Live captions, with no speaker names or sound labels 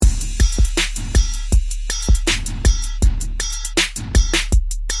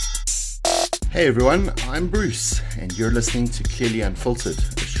Hey everyone, I'm Bruce, and you're listening to Clearly Unfiltered,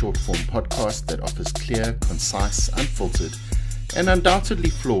 a short form podcast that offers clear, concise, unfiltered, and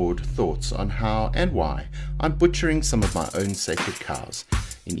undoubtedly flawed thoughts on how and why I'm butchering some of my own sacred cows.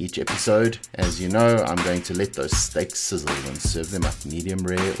 In each episode, as you know, I'm going to let those steaks sizzle and serve them up medium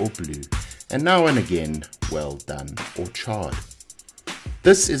rare or blue, and now and again, well done or charred.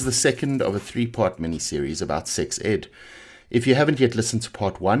 This is the second of a three-part mini-series about sex ed. If you haven't yet listened to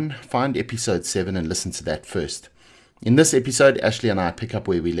part 1, find episode 7 and listen to that first. In this episode, Ashley and I pick up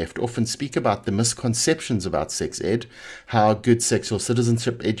where we left off and speak about the misconceptions about sex ed, how good sexual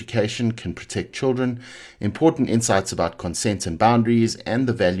citizenship education can protect children, important insights about consent and boundaries, and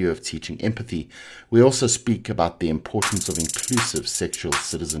the value of teaching empathy. We also speak about the importance of inclusive sexual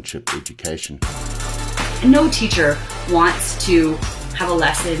citizenship education. No teacher wants to have a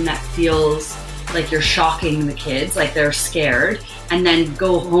lesson that feels like you're shocking the kids, like they're scared, and then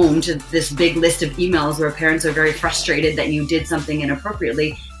go home to this big list of emails where parents are very frustrated that you did something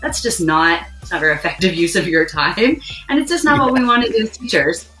inappropriately. That's just not a very effective use of your time. And it's just not what we want to do as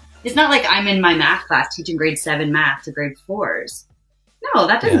teachers. It's not like I'm in my math class teaching grade 7 math to grade 4s. No,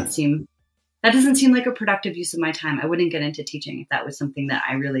 that doesn't seem like a productive use of my time. I wouldn't get into teaching if that was something that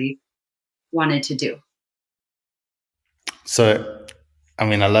I really wanted to do. So, I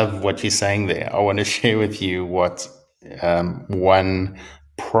love what you're saying there. I want to share with you what one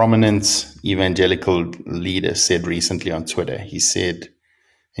prominent evangelical leader said recently on Twitter. He said,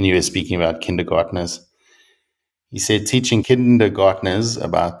 and you were speaking about kindergartners, he said, teaching kindergartners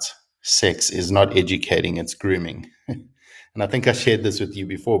about sex is not educating, it's grooming. And I think I shared this with you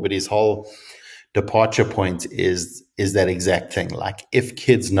before, but his whole departure point is that exact thing. Like, if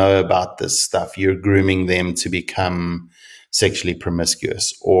kids know about this stuff, you're grooming them to become sexually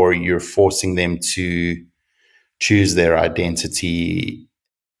promiscuous, or you're forcing them to choose their identity,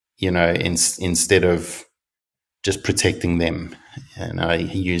 instead of just protecting them. And I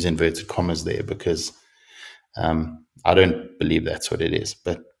use inverted commas there because I don't believe that's what it is.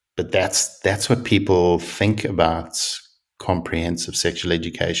 But that's what people think about comprehensive sexual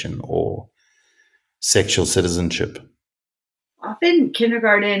education or sexual citizenship. Often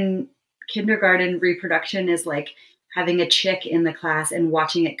kindergarten reproduction is like having a chick in the class and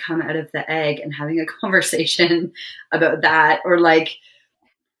watching it come out of the egg and having a conversation about that, or like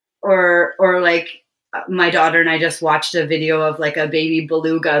my daughter and I just watched a video of like a baby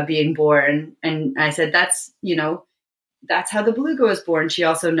beluga being born, and I said, that's how the beluga was born. She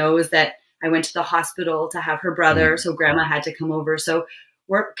also knows that I went to the hospital to have her brother, so grandma had to come over. So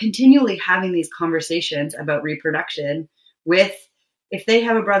we're continually having these conversations about reproduction with, if they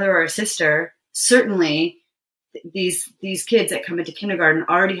have a brother or a sister, certainly these kids that come into kindergarten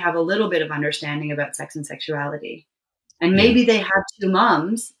already have a little bit of understanding about sex and sexuality. And maybe they have 2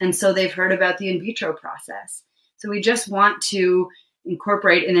 moms, and so they've heard about the in vitro process. So we just want to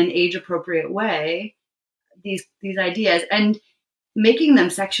incorporate in an age-appropriate way these ideas and making them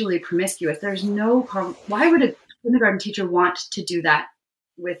sexually promiscuous. There's no why would a kindergarten teacher want to do that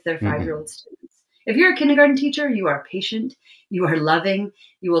with their 5-year-old students? If you're a kindergarten teacher, you are patient, you are loving,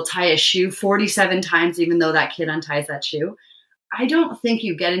 you will tie a shoe 47 times, even though that kid unties that shoe. I don't think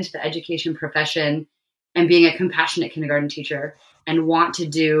you get into the education profession and being a compassionate kindergarten teacher and want to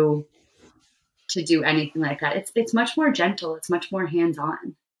do anything like that. It's much more gentle. It's much more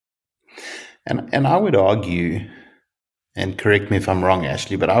hands-on. And I would argue, and correct me if I'm wrong,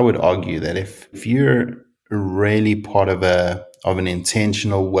 Ashley, but I would argue that if you're really part of an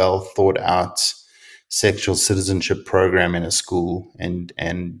intentional, well thought out sexual citizenship program in a school, and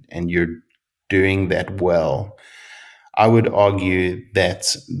you're doing that well, I would argue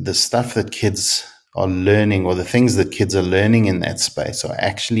that the stuff that kids are learning, or the things that kids are learning in that space, are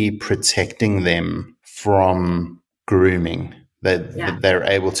actually protecting them from grooming. That they're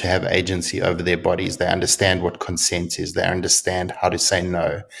able to have agency over their bodies. They understand what consent is. They understand how to say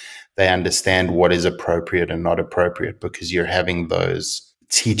no. They understand what is appropriate and not appropriate, because you're having those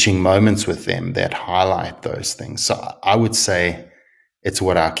teaching moments with them that highlight those things. So I would say it's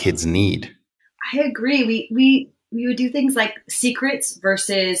what our kids need. I agree. We would do things like secrets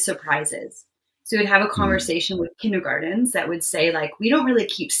versus surprises. So we'd have a conversation with kindergartens that would say, like, we don't really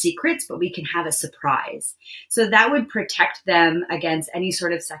keep secrets, but we can have a surprise. So that would protect them against any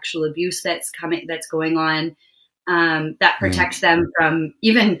sort of sexual abuse that's going on. That protects them from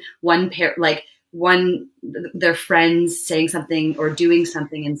even their friends saying something or doing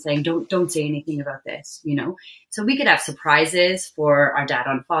something and saying, don't say anything about this, So we could have surprises for our dad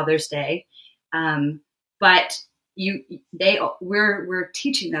on Father's Day. But we're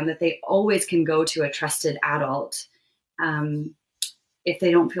teaching them that they always can go to a trusted adult if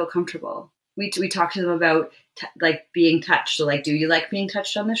they don't feel comfortable. we talk to them about like being touched. So like, do you like being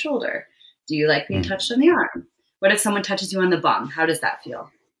touched on the shoulder? Do you like being touched on the arm? What if someone touches you on the bum? How does that feel?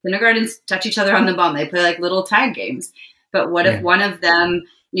 Kindergartens touch each other on the bum. They play like little tag games. But what if one of them,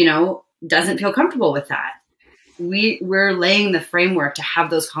 doesn't feel comfortable with that? We're laying the framework to have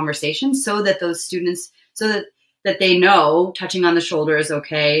those conversations so that those students, so that they know touching on the shoulder is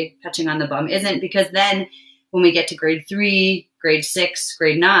okay, touching on the bum isn't, because then when we get to grade 3, grade 6,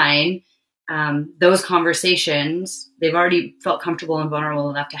 grade 9, those conversations, they've already felt comfortable and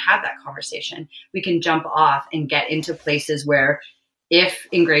vulnerable enough to have that conversation. We can jump off and get into places where if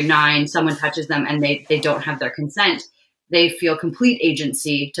in grade 9 someone touches them and they don't have their consent, they feel complete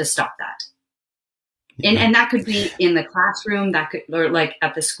agency to stop that. And that could be in the classroom, that could, or like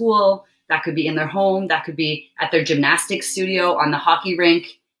at the school, that could be in their home, that could be at their gymnastics studio, on the hockey rink.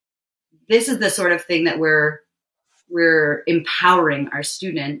 This is the sort of thing that we're empowering our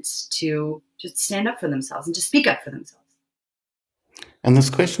students to just stand up for themselves and to speak up for themselves. And this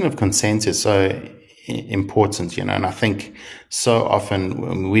question of consent is so important, and I think so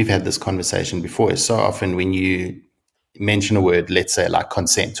often, we've had this conversation before, is so often when you mention a word, let's say like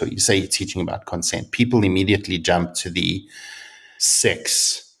consent, or you say you're teaching about consent, people immediately jump to the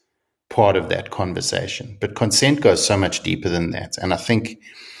sex part of that conversation. But consent goes so much deeper than that. And I think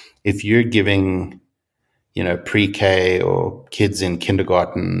if you're giving, pre-K or kids in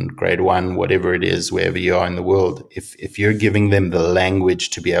kindergarten, grade 1, whatever it is, wherever you are in the world, if you're giving them the language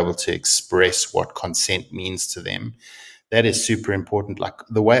to be able to express what consent means to them, that is super important. Like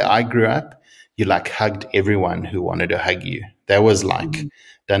the way I grew up, you like hugged everyone who wanted to hug you. That was like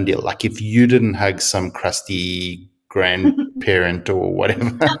done deal. Like if you didn't hug some crusty grandparent or whatever,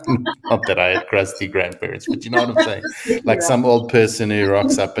 not that I had crusty grandparents, but you know what I'm saying? Like some old person who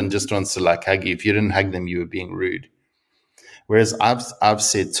rocks up and just wants to like hug you. If you didn't hug them, you were being rude. Whereas I've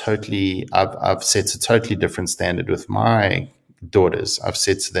set a totally different standard with my daughters. I've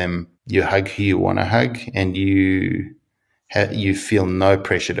said to them, you hug who you want to hug, and you feel no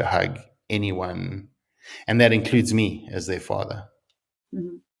pressure to hug anyone, and that includes me as their father.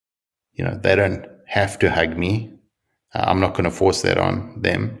 They don't have to hug me. I'm not going to force that on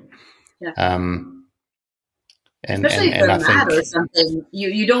them. Yeah. And especially if they're mad or something,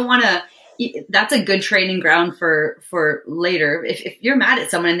 you don't want to. That's a good training ground for later. If you're mad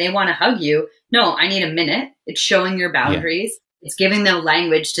at someone and they want to hug you, no, I need a minute. It's showing your boundaries. Yeah. It's giving them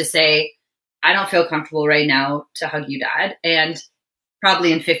language to say, I don't feel comfortable right now to hug you, Dad. And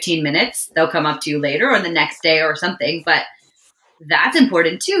probably in 15 minutes, they'll come up to you later or the next day or something. But that's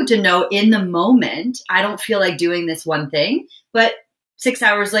important too, to know in the moment, I don't feel like doing this one thing, but 6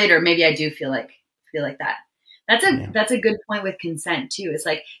 hours later, maybe I do feel like that. That's a good point with consent too. It's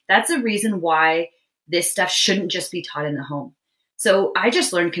like, that's a reason why this stuff shouldn't just be taught in the home. So I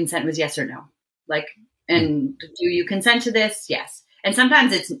just learned consent was yes or no. Like, and do you consent to this? Yes. And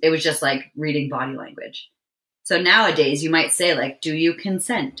sometimes it was just like reading body language. So nowadays you might say like, do you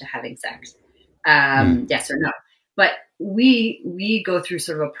consent to having sex? Yes or no. But we go through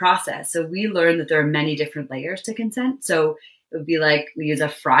sort of a process. So we learn that there are many different layers to consent. So it would be like, we use a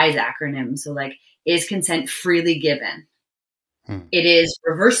FRIES acronym. So like, is consent freely given? It is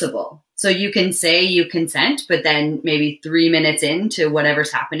reversible. So you can say you consent, but then maybe 3 minutes into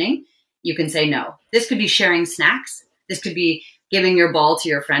whatever's happening, you can say no. This could be sharing snacks. This could be giving your ball to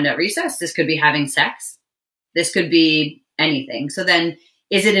your friend at recess. This could be having sex. This could be anything. So then,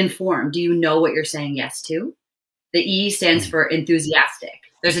 is it informed? Do you know what you're saying yes to? The E stands for enthusiastic.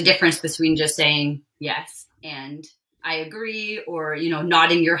 There's a difference between just saying yes and I agree, or,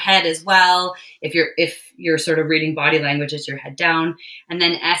 nodding your head as well. If you're sort of reading body language as your head down. And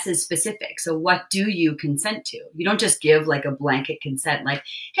then S is specific. So what do you consent to? You don't just give like a blanket consent, like,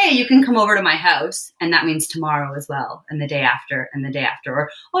 hey, you can come over to my house. And that means tomorrow as well. And the day after and the day after,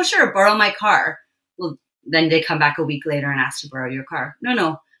 or, oh, sure, borrow my car. Well, then they come back a week later and ask to borrow your car.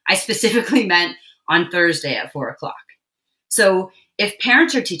 No, I specifically meant on Thursday at 4:00. So if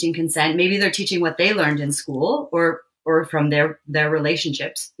parents are teaching consent, maybe they're teaching what they learned in school or from their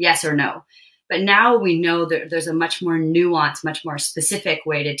relationships, yes or no. But now we know that there's a much more nuanced, much more specific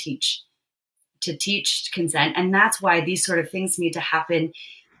way to teach consent. And that's why these sort of things need to happen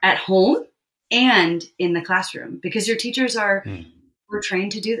at home and in the classroom, because your teachers we're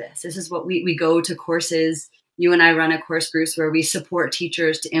trained to do this. This is what we go to courses. You and I run a course, Bruce, where we support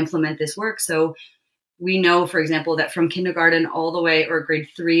teachers to implement this work. So we know, for example, that from kindergarten all the way, or grade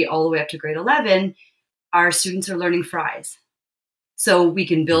 3 all the way up to grade 11, our students are learning FRIES. So we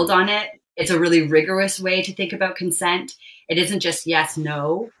can build on it. It's a really rigorous way to think about consent. It isn't just yes,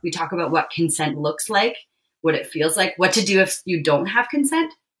 no. We talk about what consent looks like, what it feels like, what to do if you don't have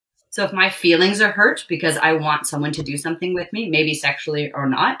consent. So if my feelings are hurt because I want someone to do something with me, maybe sexually or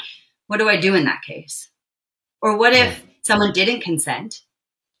not, what do I do in that case? Or what if someone didn't consent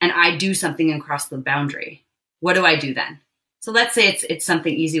and I do something and cross the boundary? What do I do then? So let's say it's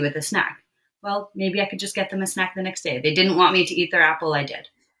something easy with a snack. Well, maybe I could just get them a snack the next day. They didn't want me to eat their apple, I did.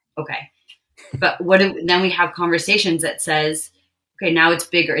 Okay. But then we have conversations that says, okay, now it's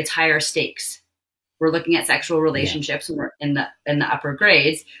bigger, it's higher stakes. We're looking at sexual relationships when we're in the upper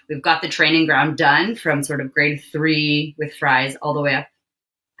grades. We've got the training ground done from sort of grade 3 with fries all the way up.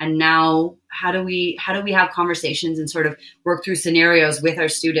 And now how do we have conversations and sort of work through scenarios with our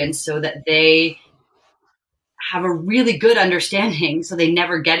students so that they have a really good understanding so they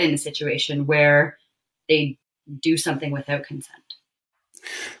never get in a situation where they do something without consent?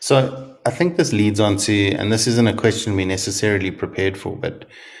 So I think this leads on to, and this isn't a question we necessarily prepared for, but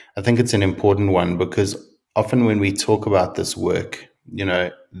I think it's an important one because often when we talk about this work,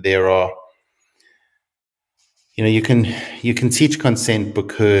 there are, you can teach consent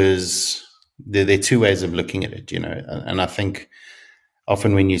because there are two ways of looking at it, and I think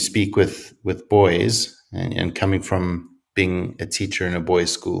often when you speak with boys and coming from being a teacher in a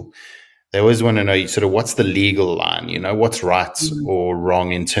boys' school, they always want to know sort of what's the legal line, what's right or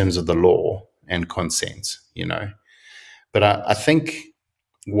wrong in terms of the law and consent, But I think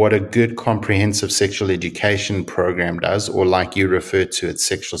what a good comprehensive sexual education program does, or like you referred to it,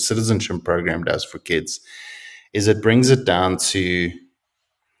 sexual citizenship program does for kids, is it brings it down to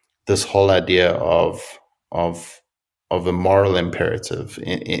this whole idea of a moral imperative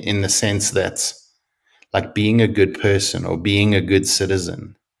in the sense that like being a good person or being a good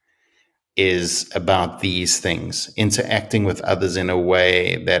citizen is about these things, interacting with others in a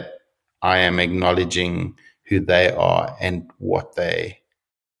way that I am acknowledging who they are and what they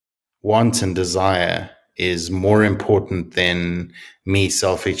want and desire is more important than me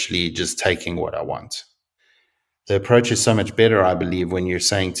selfishly just taking what I want. The approach is so much better, I believe, when you're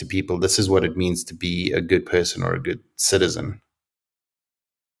saying to people, this is what it means to be a good person or a good citizen.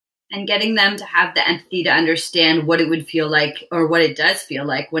 And getting them to have the empathy to understand what it would feel like or what it does feel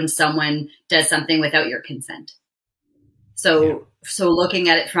like when someone does something without your consent. So looking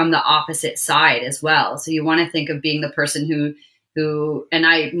at it from the opposite side as well. So you want to think of being the person who, and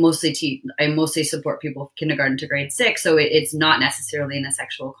I mostly support people kindergarten to grade 6. So it's not necessarily in a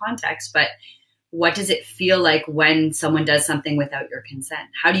sexual context, but what does it feel like when someone does something without your consent?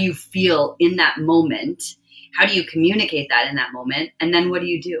 How do you feel in that moment? How do you communicate that in that moment? And then what do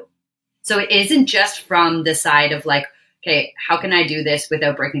you do? So it isn't just from the side of like, okay, how can I do this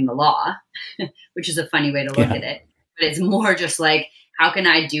without breaking the law? Which is a funny way to look at it. But it's more just like, how can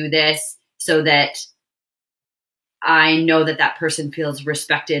I do this so that I know that that person feels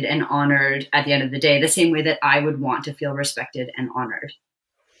respected and honored at the end of the day, the same way that I would want to feel respected and honored.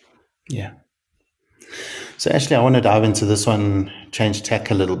 Yeah. So Ashley, I want to dive into this one, change tack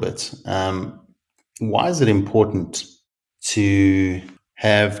a little bit. Why is it important to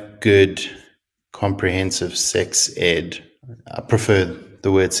have good, comprehensive sex ed? I prefer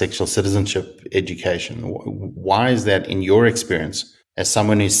the word sexual citizenship education. Why is that in your experience, as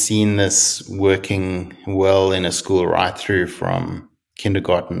someone who's seen this working well in a school right through from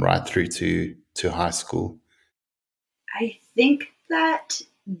kindergarten right through to high school? I think that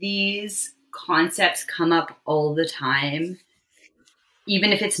these concepts come up all the time,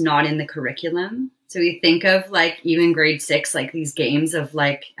 even if it's not in the curriculum. So you think of like even grade 6, like these games of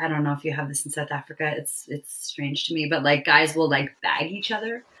like, I don't know if you have this in South Africa. It's strange to me, but like guys will like bag each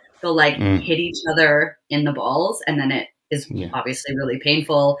other. They'll like hit each other in the balls, and then it is obviously really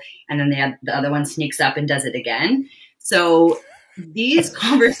painful. And then the other one sneaks up and does it again. So these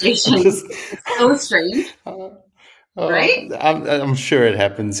conversations, it's so strange. Right? I'm sure it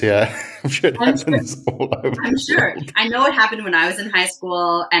happens here. I'm sure it happens all over. I'm sure. I know it happened when I was in high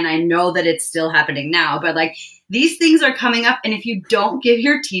school, and I know that it's still happening now. But like these things are coming up, and if you don't give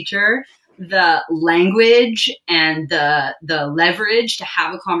your teacher the language and the leverage to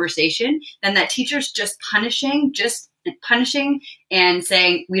have a conversation, then that teacher's just punishing and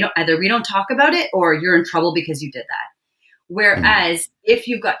saying we don't talk about it, or you're in trouble because you did that. Whereas if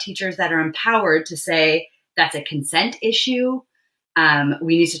you've got teachers that are empowered to say, that's a consent issue.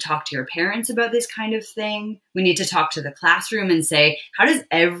 We need to talk to your parents about this kind of thing. We need to talk to the classroom and say, how does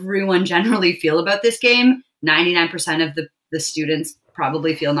everyone generally feel about this game? 99% of the students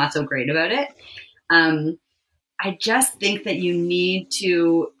probably feel not so great about it. I just think that you need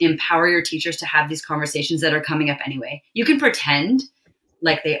to empower your teachers to have these conversations that are coming up anyway. You can pretend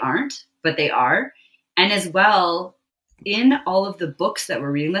like they aren't, but they are. And as well, in all of the books that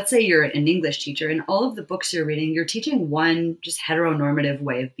we're reading, let's say you're an English teacher, in all of the books you're reading, you're teaching one just heteronormative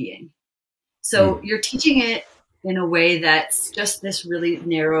way of being. So you're teaching it in a way that's just this really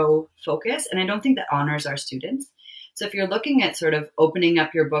narrow focus. And I don't think that honors our students. So if you're looking at sort of opening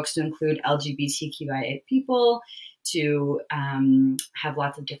up your books to include LGBTQIA people, to have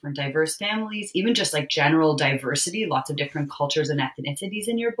lots of different diverse families, even just like general diversity, lots of different cultures and ethnicities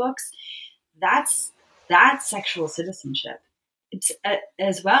in your books, that's sexual citizenship. It's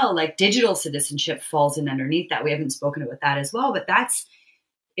as well, like digital citizenship falls in underneath that. We haven't spoken about that as well, but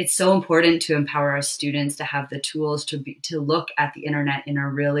it's so important to empower our students to have the tools to look at the internet with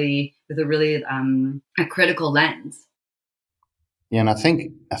a really a critical lens. Yeah, and I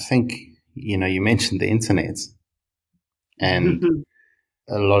think you mentioned the internet, and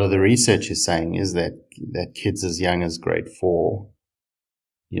a lot of the research is saying is that kids as young as grade 4,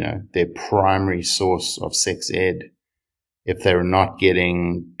 their primary source of sex ed, if they're not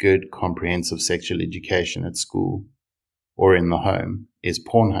getting good comprehensive sexual education at school or in the home, is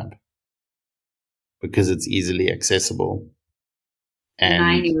Pornhub, because it's easily accessible. And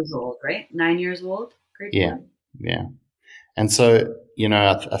 9 years old, right? 9 years old? Grade 4? Yeah. And so,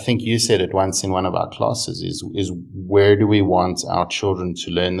 I think you said it once in one of our classes is where do we want our children to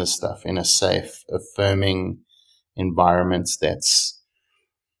learn this stuff? In a safe, affirming environment that's,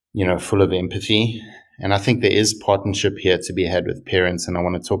 full of empathy. And I think there is partnership here to be had with parents. And I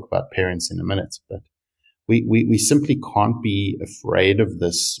want to talk about parents in a minute, but we simply can't be afraid of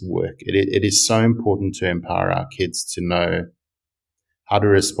this work. It is so important to empower our kids to know how to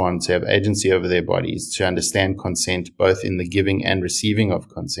respond, to have agency over their bodies, to understand consent, both in the giving and receiving of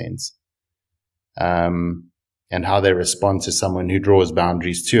consent, and how they respond to someone who draws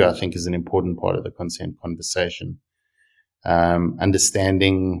boundaries too, I think is an important part of the consent conversation.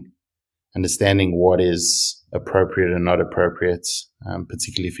 Understanding what is appropriate and not appropriate,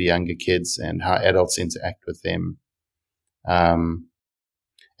 particularly for younger kids, and how adults interact with them.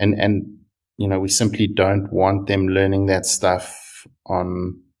 We simply don't want them learning that stuff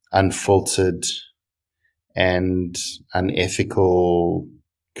on unfiltered and unethical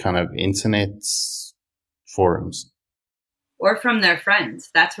kind of internet forums. Or from their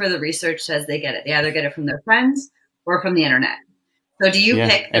friends. That's where the research says they get it. They either get it from their friends or from the internet. So do you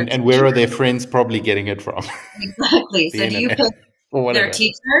pick? And where are their friends probably getting it from? Exactly. So do you pick their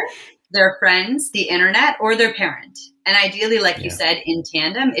teacher, their friends, the internet, or their parent? And ideally, like you said, in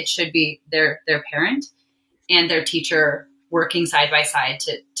tandem, it should be their parent and their teacher working side by side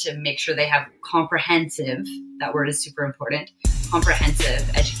to make sure they have comprehensive, that word is super important, comprehensive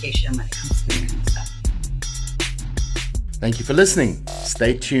education when it comes to this kind of stuff. Thank you for listening.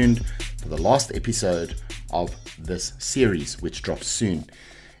 Stay tuned for the last episode of this series, which drops soon.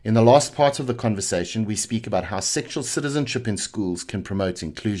 In the last part of the conversation, we speak about how sexual citizenship in schools can promote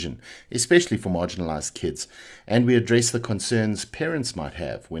inclusion, especially for marginalized kids, and we address the concerns parents might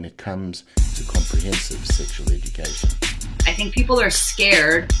have when it comes to comprehensive sexual education. I think people are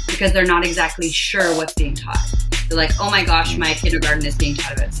scared because they're not exactly sure what's being taught. They're like, oh my gosh, my kindergarten is being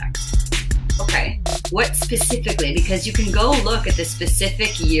taught about sex. Okay, what specifically? Because you can go look at the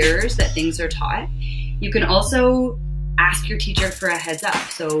specific years that things are taught. You can also ask your teacher for a heads up.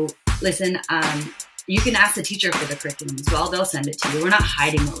 So listen, you can ask the teacher for the curriculum as well. They'll send it to you. We're not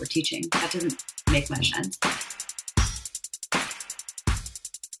hiding what we're teaching. That doesn't make much sense.